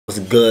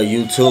What's good,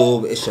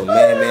 YouTube? It's your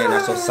man,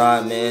 not your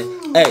side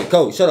man. Hey,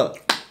 coach, shut up.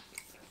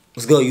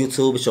 What's good,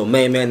 YouTube? It's your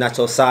man, not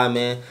your side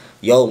man.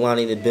 Yo,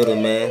 Lonnie in the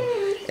building, man.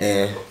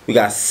 And we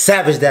got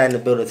Savage Dad in the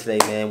building today,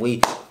 man.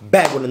 We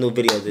back with a new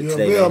video today,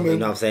 man. You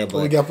know what I'm saying? But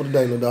what we got for the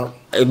day, no doubt.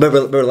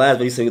 Remember last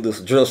video you said we do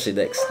some drill shit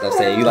next. You know what I'm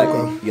saying? You like, you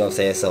know what I'm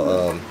saying?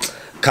 So,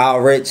 Kyle,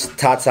 Richh,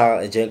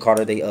 TaTa, and Jenn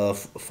Carter, they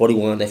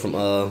 41. They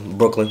from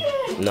Brooklyn. You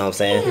know what I'm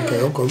saying? Okay.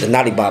 The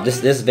Notti Bob.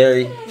 This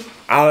very,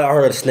 I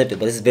heard a snippet,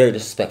 but it's very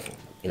disrespectful.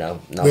 You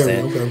know what I'm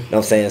saying? Okay. You know what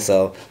I'm saying?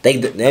 So they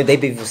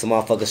beef with some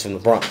motherfuckers from the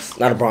Bronx.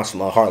 Not the Bronx, from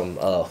Harlem, OY.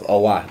 You know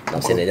what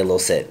I'm saying? They did a little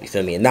set. You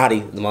feel me? And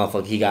Notti, the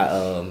motherfucker, he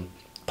got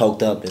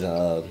poked up in,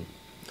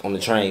 on the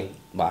train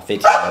by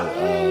 50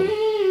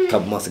 a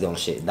couple months ago and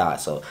shit,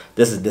 died. So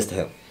this to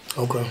him.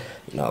 Okay.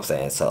 You know what I'm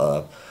saying?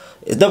 So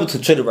it's double too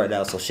triggered right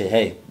now, so shit,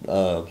 hey,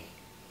 I'm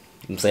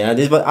saying I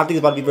think it's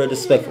about to be very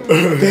disrespectful.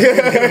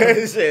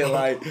 Shit,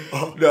 like, you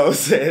know what I'm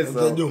saying?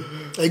 So They do.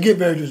 They get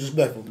very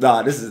disrespectful.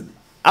 Nah, this is,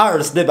 I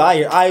heard a snippet.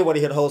 I ain't want to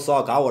hear the whole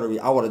song. I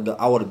want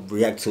to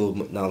react to it.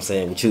 You know what I'm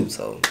saying, with you.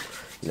 So,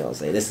 you know what I'm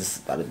saying. This is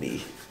about to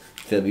be.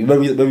 Feel me?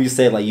 Remember you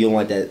said like you don't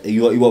want that.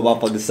 You want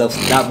motherfucking self.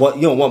 Not what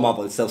you don't want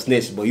motherfucking self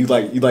snitch, but you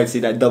like to see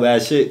that dumb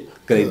ass shit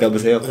because they dumb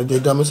as hell. They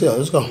dumb as hell.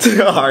 Let's go.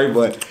 Alright,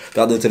 but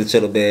y'all new to the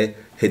channel, man.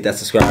 Hit that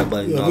subscribe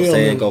button. You know what I'm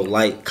saying? Go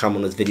like,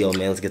 comment on this video,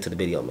 man. Let's get to the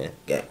video, man.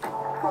 Yeah.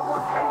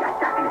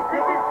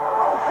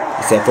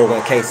 He said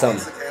 401k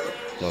something. You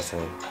know what I'm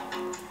saying?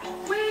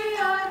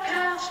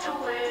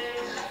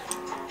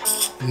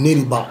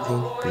 Nitty bop,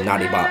 bro.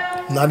 Notti Bop.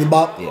 Notti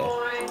bop? Yeah.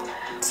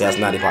 So that's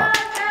Notti Bop.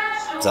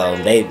 So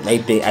they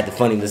big at the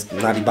funny this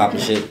Notti Bop and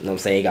shit. You know what I'm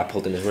saying? He got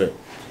poked in his rib.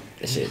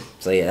 That shit.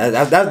 So yeah,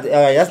 that's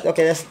alright, that's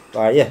okay, that's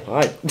alright, yeah,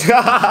 alright.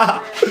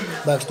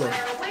 Backstory.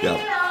 Yo.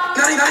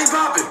 Notti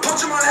bopping,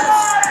 punch in my head.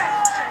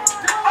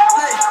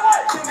 Like,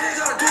 come here,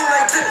 gotta do it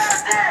like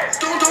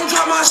this. Don't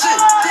drop my shit.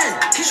 Damn,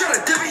 he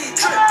tryna dip it, he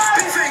trip.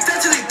 Big fake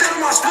that till he dead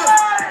on my split.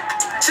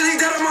 Till he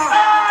dead on my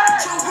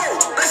choke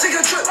roll. Let's take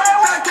a trip.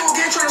 Back door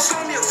game tryna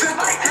slow me a victim.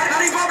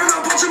 Notti bopping,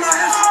 I'm punching my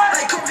head.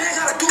 Like, come here,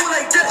 gotta do it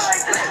like this.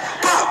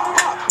 Bop,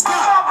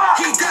 bop,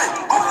 he dead.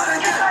 All of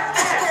that dead.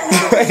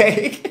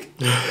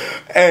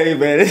 Hey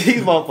man,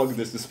 these motherfuckers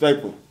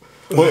disrespectful.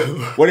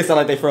 What they sound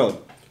like they from?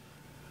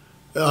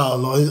 Oh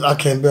no, I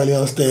can't barely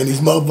understand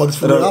these motherfuckers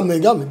for real. I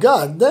mean,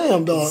 god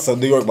damn, dog. So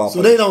New York motherfuckers.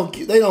 So they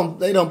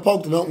don't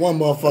poke the one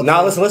motherfucker.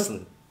 Nah,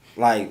 listen.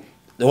 Like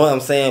the one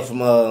I'm saying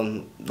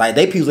from like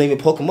they people ain't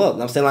even poke them up.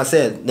 I'm saying like I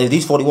said,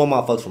 these 41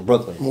 motherfuckers from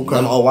Brooklyn. Okay.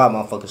 Them OY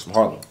motherfuckers from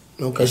Harlem.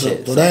 Okay,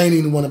 so they ain't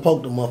even want to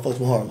poke the motherfuckers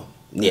from Harlem.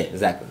 Yeah,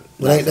 exactly.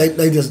 But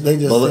they just said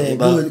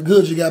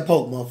good you got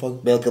poked,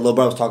 motherfucker. Because little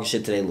brother was talking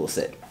shit today, little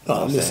set.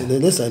 Oh, listen,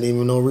 this ain't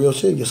even no real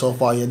shit. You're so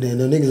far, then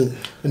the niggas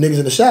in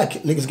the shot,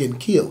 niggas getting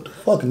killed.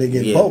 Fucking they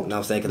getting poked. You know what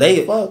I'm saying? Cause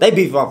they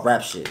beef off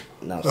rap shit.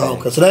 You know what I'm saying?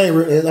 Okay, so they ain't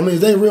real, I mean, is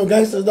they real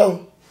gangsters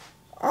though?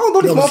 I don't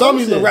know these some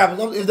of these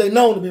rappers, is they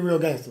known to be real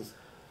gangsters?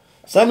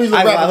 Some of these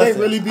rappers, they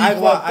really be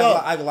fucked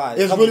up. I can lie.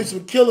 It's really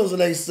some killers in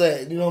they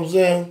set, you know what I'm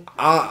saying?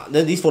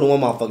 These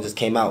 41 motherfuckers just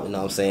came out, you know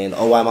what I'm saying?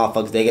 OY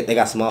motherfuckers, they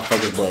got some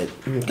motherfuckers, but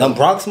them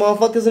Bronx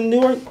motherfuckers in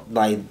New York,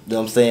 like, you know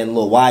what I'm saying,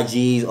 little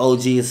YGs,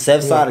 OGs,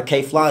 Southside, or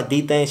K-Fly,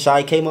 D-Thing,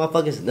 Shy K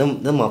motherfuckers, them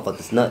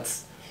motherfuckers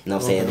nuts. You know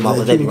what I'm saying? The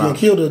motherfuckers, they be getting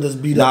killed or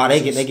just beat up? Nah,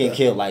 they getting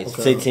killed, like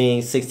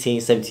 15,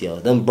 16, 17 years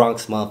old. Them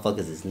Bronx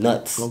motherfuckers is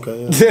nuts.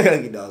 Okay, yeah.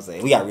 You know what I'm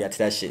saying? We gotta react to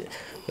that shit. You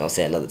know what I'm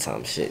saying? Another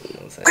time shit. You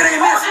know what I'm saying? They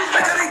miss,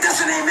 like I think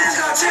this and they man's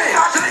got changed.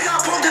 Now they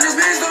got pumped and his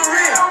man's done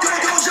ran.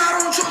 Yo, John,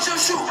 don't trust your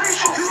shoe.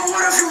 You don't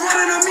want if you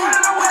run into me.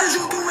 What did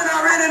you do when I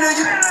ran into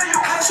you?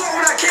 I saw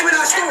when I came in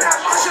that store.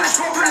 I should have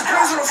smoked his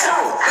brains on the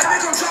floor. Let me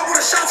come drop with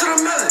a shot to the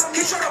melon.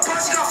 He tried to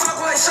bust, he got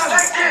fucked like Sally.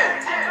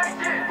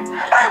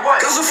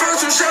 Got some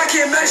friends from shit I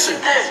can't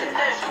mention.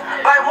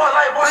 Like what?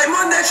 Like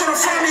Monday trying to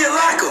find me a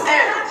locker.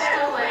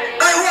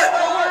 Like what?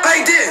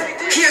 Like damn,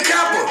 he a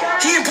capper.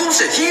 He ain't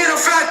bullshit. He ain't a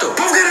factor.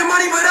 Both getting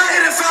money, but I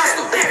hit it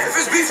faster. If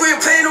it's beef, we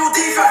ain't playing no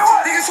defense.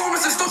 Niggas home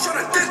is still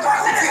trying to dick.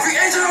 Free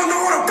agent don't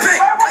know what to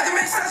pick. Like it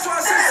makes sense why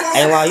I said so.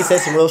 Ain't lie, he said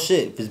some real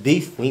shit. If it's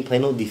beef, we ain't play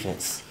no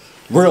defense.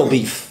 Real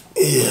beef.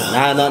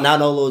 Yeah. Not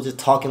no little just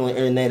talking on the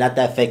internet, not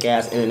that fake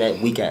ass internet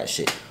weak ass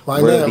shit.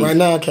 Right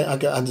now,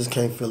 I just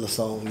can't feel the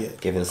song yet.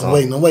 Give it a song.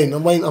 I'm waiting.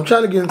 I'm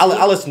trying to get into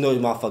I listen to these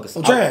motherfuckers.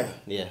 I'm trying.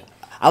 Yeah.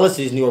 I listen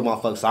to these New York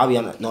motherfuckers, so I'll be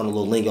knowing a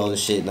little lingo and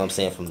shit, you know what I'm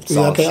saying, from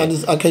songs. Yeah,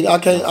 I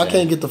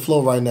can't get the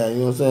flow right now, you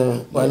know what I'm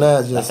saying? Right now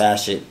it's just that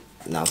fast shit,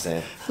 you know what I'm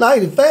saying? Not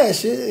even fast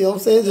shit, you know what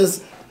I'm saying?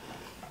 Just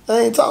I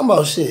ain't talking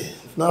about shit.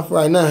 Not for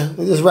right now.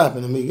 They just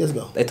rapping to me. Let's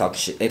go. They talking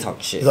shit. You talking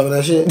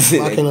that shit?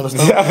 I can't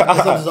understand.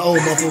 That's just old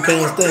motherfucker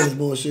can't stand this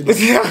bullshit.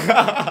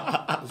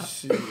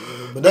 Shit.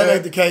 But that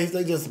ain't the case.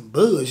 They just some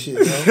bullshit,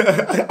 man.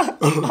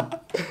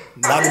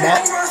 Knock him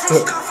out.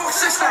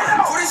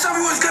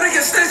 47 was gonna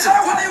get stitches.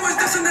 One day was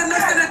this and the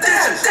next in the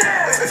ditches.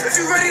 If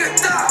you ready to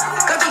die,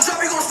 got the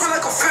drop, you gon' spin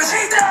like a fish.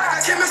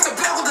 I can't mix the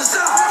block with the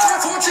side.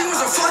 14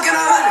 was a fucking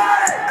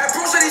holiday. And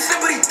bro said he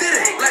said, but he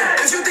did it. Like,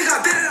 if you think I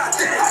did it, I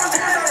did it. I was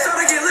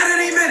outside to get lit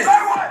any minute.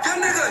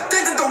 Young nigga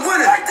think that the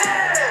winner.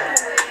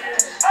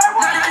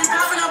 Now you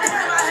popping up in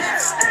my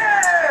hips.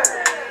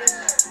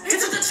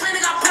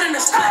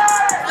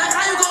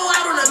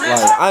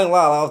 I ain't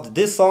lie.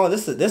 This song,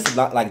 this is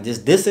not like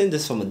just dissing,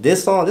 just from a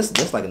diss song.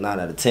 This like a 9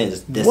 out of 10.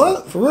 Just dissing.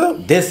 What for real?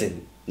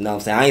 Dissing. You know what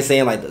I'm saying? I ain't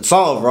saying like the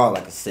song overall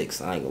like a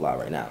 6. I ain't gonna lie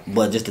right now.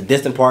 But just the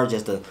dissing part,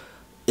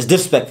 it's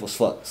disrespectful as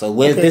fuck. So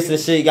when this and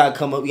shit, you gotta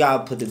come up. You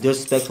gotta put the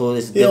disrespectful. On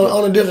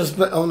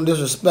the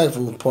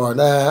disrespectful part,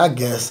 I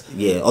guess.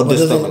 Yeah. On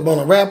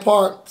the rap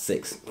part,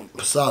 6.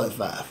 Solid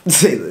 5.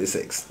 6. You know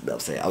what I'm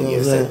saying? I'll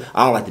give it 6.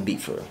 I don't like the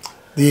beat for real.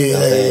 Yeah.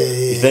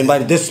 If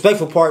anybody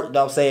disrespectful part, you know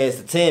what I'm saying, it's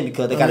a 10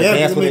 because they gotta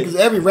dance with it. Because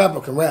every rapper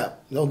can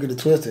rap. Don't get it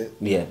twisted.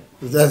 Yeah.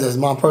 That's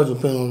my personal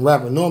opinion on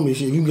rapper. Normally,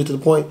 shit, you can get to the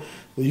point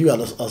where you got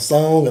a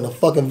song and a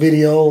fucking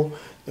video.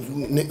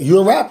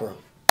 You're a rapper.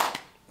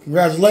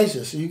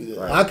 Congratulations.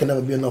 I can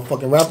never be no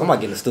fucking rapper. I'm not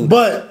getting a studio.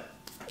 But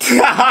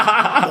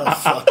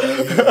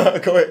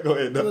go ahead.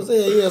 You know what I'm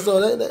saying? Yeah, so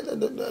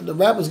the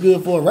rap is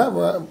good for a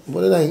rapper,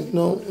 but it ain't,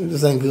 it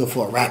just ain't good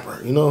for a rapper,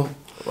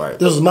 Right.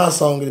 This is my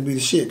song gonna be the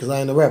shit because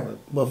I ain't a rapper.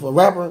 But for a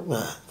rapper,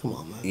 nah, come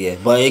on, man. Yeah,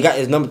 but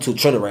it's number 2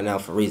 trending right now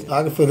for a reason.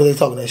 I can feel they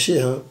talking that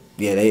shit, huh?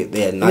 Yeah, they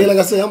had like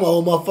I said, I'm an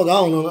old motherfucker. I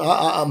don't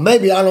know.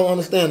 Maybe I don't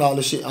understand all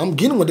this shit. I'm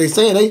getting what they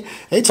saying.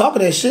 They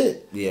talking that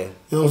shit. Yeah. You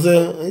know what I'm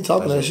saying? They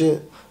talking that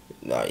shit.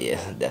 No, yeah,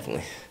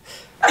 definitely.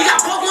 He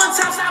got poked one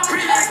time, stop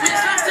breathing.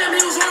 Last time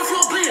he was on the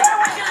floor bleeding.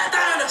 I cannot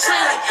die on the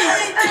train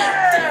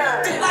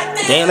like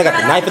damn. Damn, they got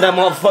the knife in that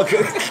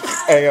motherfucker.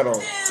 Hey, hold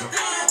on.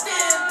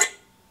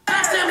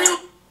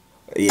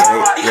 Yeah. He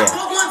got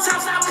poked one time,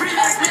 stop breathing.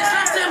 Last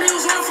time he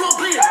was on the floor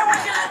bleeding. I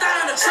cannot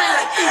die on the train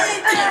like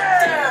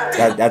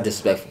damn. That's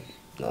disrespectful.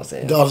 You know what I'm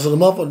saying?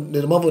 So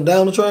did the motherfucker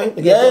down the train?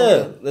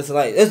 Yeah. Listen,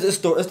 like it's the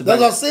story. It's the.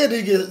 That's what I said.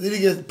 Did he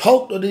get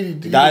poked or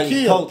did he get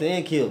killed? Poked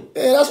and killed.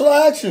 Yeah, that's what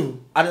I asked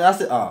you. I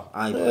said,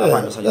 I ain't. Yeah. I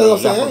probably That's what I'm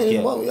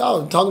saying.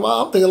 Y'all talking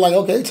about? I'm thinking like,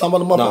 okay,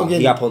 talking about the motherfucker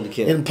he got poked and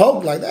killed. Getting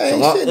poked like that.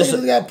 Ain't shit.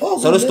 Niggas got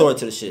poked. So the story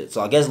to the shit. So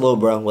I guess little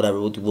bro, whatever,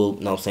 you know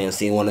what I'm saying,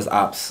 seeing one of his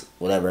ops,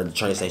 whatever, at the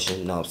train station.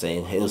 You know what I'm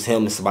saying? It was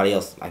him and somebody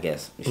else, I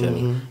guess. You feel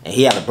me? And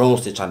he had a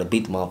broomstick trying to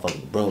beat the motherfucker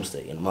with the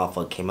broomstick, and the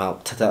motherfucker came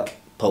out, TaTa,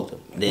 poked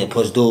him, then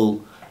pushed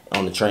dude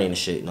on the train and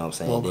shit. You know what I'm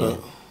saying? Okay. Then,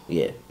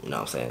 yeah, you know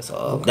what I'm saying.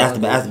 So that's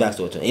the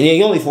backstory to it. And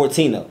he only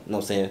 14 though. You know what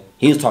I'm saying?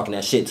 He was talking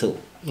that shit too.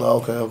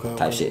 Okay.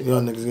 Type shit.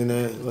 Young niggas in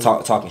there.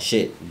 Talking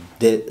shit.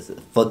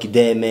 Fuck your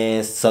dead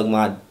man, suck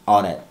my,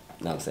 all that.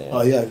 You know what I'm saying?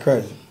 Oh yeah,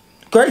 crazy.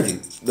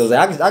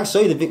 I can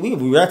show you the video. We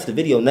can react to the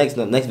video next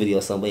video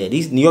or something. But yeah,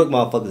 these New York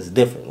motherfuckers is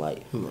different.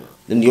 Like them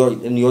New York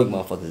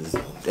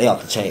motherfuckers, they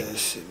off the chain. That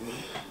shit, man.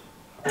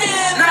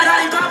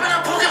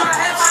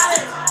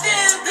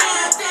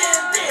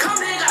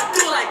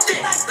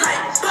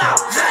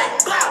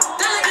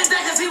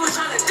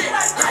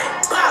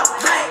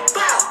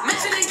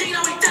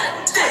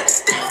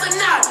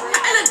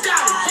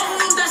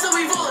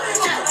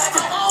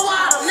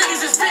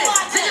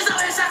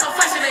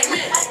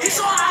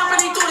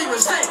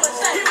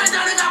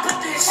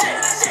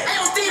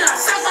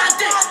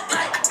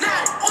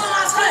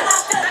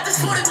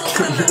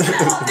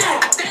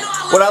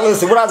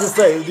 What I just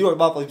say, New York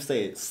motherfuckers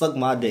say, suck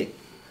my dick.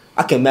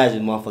 I can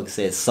imagine motherfucker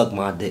said, suck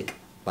my dick.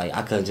 Like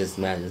I couldn't just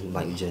imagine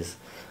like just.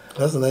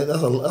 That's a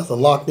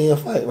locked in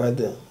fight right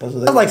there. That's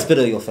like spit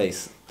on your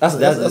face. That's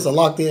a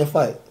locked in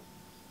fight.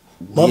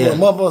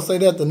 Motherfucker say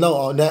that to know.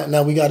 Oh,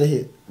 now we got a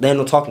hit. They ain't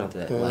no talking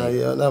after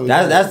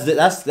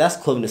that. That's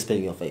equivalent to spit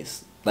in your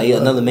face. Like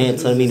another man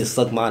telling me to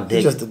suck my dick.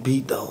 It's just the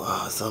beat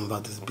though. Something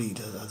about this beat.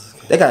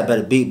 They got a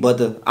better beat, but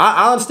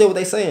I understand what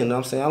they saying. You know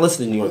what I'm saying? I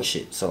listen to New York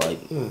shit, so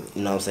like, you know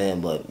what I'm saying.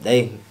 But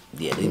these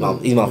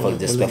motherfuckers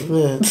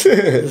disrespectful.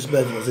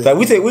 Disrespectful. Like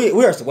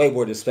we are some way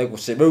more disrespectful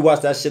shit. Remember we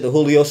watched that shit, the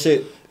Julio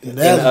shit.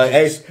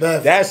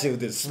 That shit was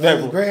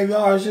disrespectful.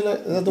 Graveyard shit.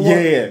 Is that the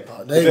one? Yeah.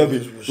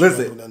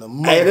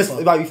 Listen, hey, this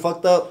might be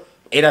fucked up.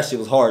 Hey, that shit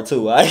was hard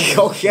too. I ain't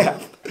gonna cap.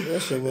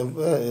 That shit went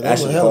bad. That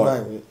shit was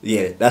hard.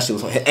 Yeah, that shit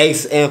was hard.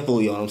 Ace and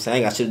Fully, you know what I'm saying? I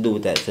ain't got shit to do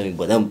with that thing,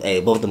 but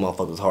both them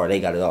motherfuckers hard. They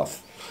got it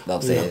off. You know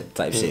what I'm saying?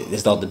 Type shit.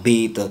 It's off the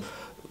beat, the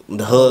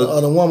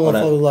hook. The one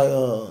motherfucker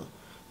was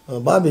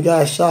like, Bobby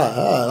got shot.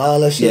 All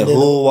that shit. Yeah,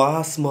 who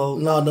I smoke.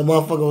 No, the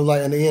motherfucker was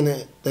like in the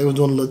end. They was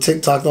doing a little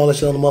TikTok and all that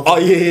shit on the motherfucker. Oh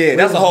yeah.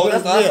 That's a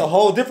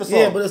whole different song.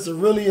 Yeah, but it's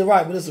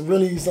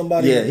really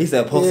somebody. Yeah, he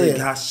said Posey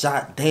got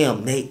shot.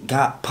 Damn, Nate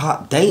got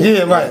popped. Damn.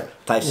 Yeah, right.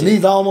 Type shit. And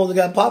these almost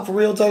got popped for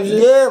real type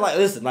shit. Yeah, like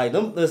listen. Like,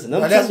 that's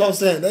what I'm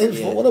saying.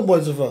 What the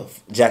boys are from?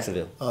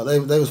 Jacksonville. Oh,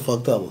 they was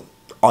fucked up.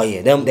 Oh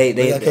yeah,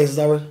 they got cases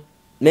already.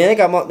 Man,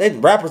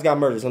 rappers got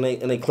murders on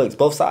they clicks,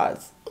 both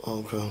sides.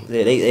 Okay.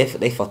 Yeah,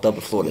 they fucked up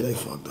in Florida. Yeah, they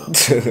fucked up.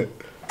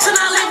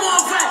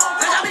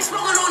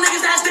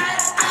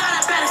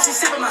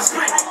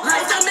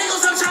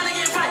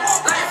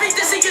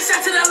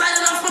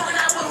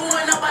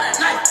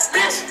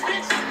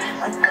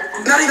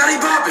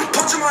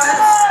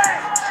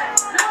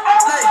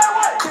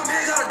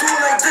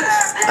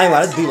 I ain't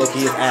like this beat like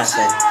he is ass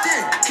though.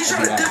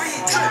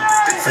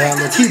 Yeah,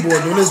 the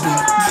keyboard doing this beat.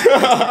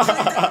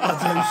 I'll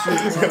tell you shit.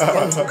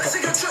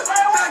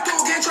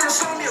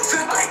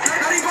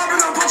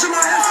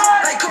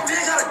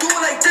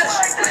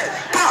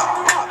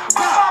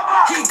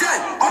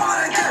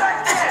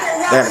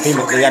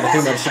 They got the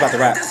female, she about to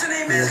rap.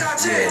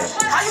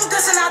 How you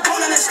dissing? I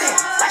don't understand.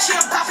 Like she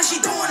a pop and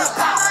she doing a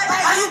pop.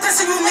 How you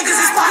dissing? You niggas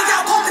is pop. He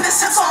got poked in the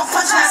sense, so I'm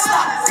punching that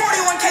spot.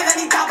 41K, then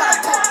he died by the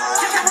boat.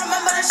 You can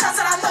remember the shots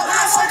that I throw. When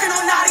I'm smoking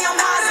on Notti,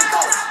 I'm high as a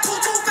goat.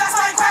 Too fast,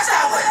 I crash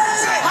that whip.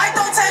 Might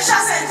throw 10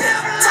 shots and dip.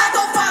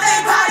 TaTa 5, they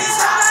bodies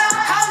top.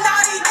 How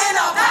Notti in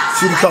a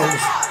box. She the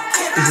coldest.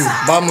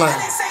 Bottom line.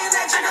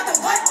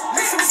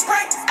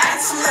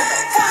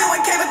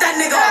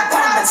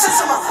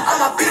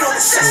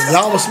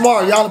 Y'all was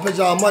smart. Y'all put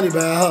y'all money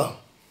behind her.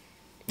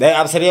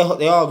 I'm saying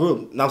they all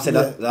group. No, I'm saying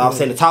I'm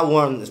saying the top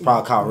one is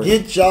probably Kyle Richh.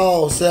 Get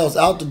yourselves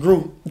out the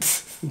group.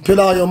 Put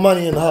all your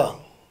money in her.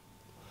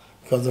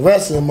 Because the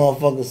rest of them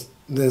motherfuckers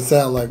didn't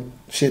sound like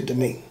shit to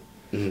me.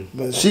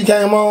 But she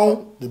came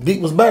on, the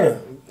beat was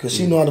better. Because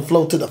she know how to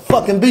flow to the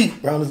fucking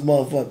beat around this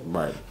motherfucker.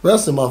 Right. The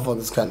rest of the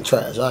motherfuckers kind of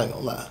trash. I ain't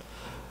gonna lie.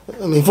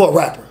 I mean, for a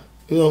rapper.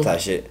 You know? Type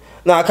shit.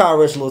 No, Kyle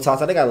Richh, Lil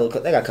TaTa, they got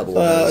a couple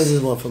of it's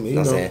just one for me. You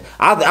know what I'm saying?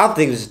 I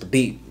think it's just the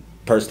beat,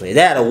 personally.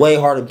 They had a way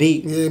harder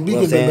beat. Yeah, beat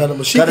could be better,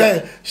 but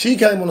she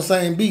came on the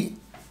same beat.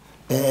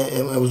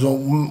 And it was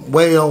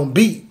way on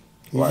beat.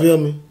 You feel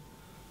me?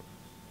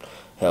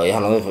 Hell yeah,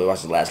 hold on, let me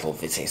watch the last little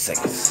 15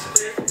 seconds.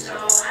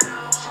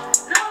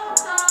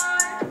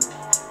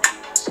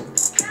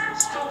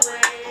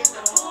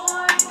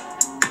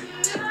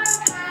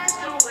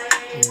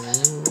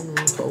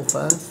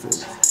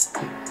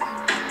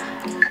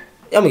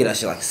 Yeah, I'm gonna get that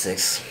shit like a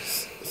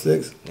 6.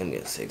 6? I'm gonna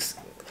get a 6.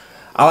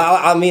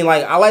 I mean,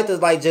 like, I like to,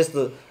 like, just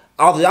the...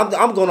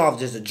 I'm going off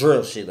just the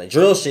drill shit. Like,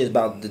 drill shit is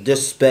about the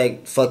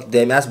disrespect, fuck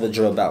them. That's what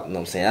drill about, you know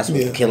what I'm saying? That's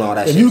what killing all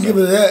that shit. If you give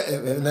it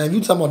that, now if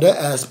you talking about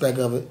that aspect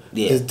of it,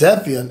 it's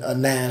definitely a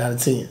 9 out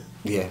of 10.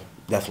 Yeah,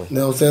 definitely.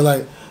 You know what I'm saying?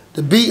 Like,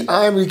 the beat,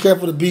 I ain't really care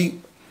for the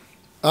beat.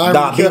 I ain't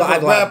really care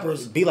for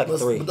rappers. Be like a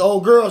 3. But the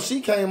old girl,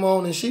 she came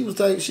on and she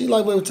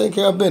like to take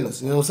care of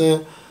business. You know what I'm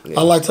saying? Yeah.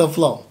 I liked her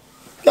flow.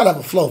 You gotta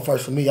have a flow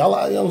first for me. You know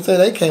what I'm saying?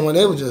 They came on,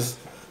 they were just...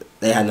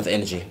 They had enough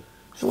energy.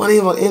 It wasn't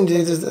even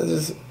energy,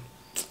 just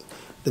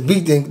the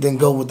beat didn't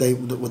go with their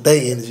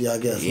energy, I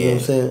guess. You know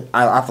what I'm saying?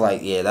 I feel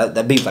like,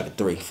 that beat's like a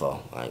 3, 4.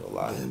 I ain't gonna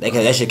lie.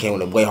 That shit came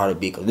with a way harder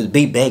beat. Cause this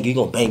beat bang, you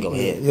gonna bang your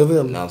head. You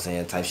know what I'm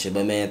saying? Type shit.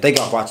 But man, thank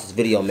y'all for watching this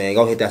video, man.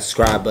 Go hit that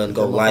subscribe button,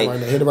 go like.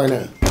 Hit it right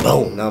now.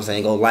 Boom. You know what I'm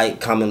saying? Go like,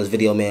 comment on this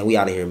video, man. We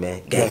out of here,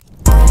 man. Gang.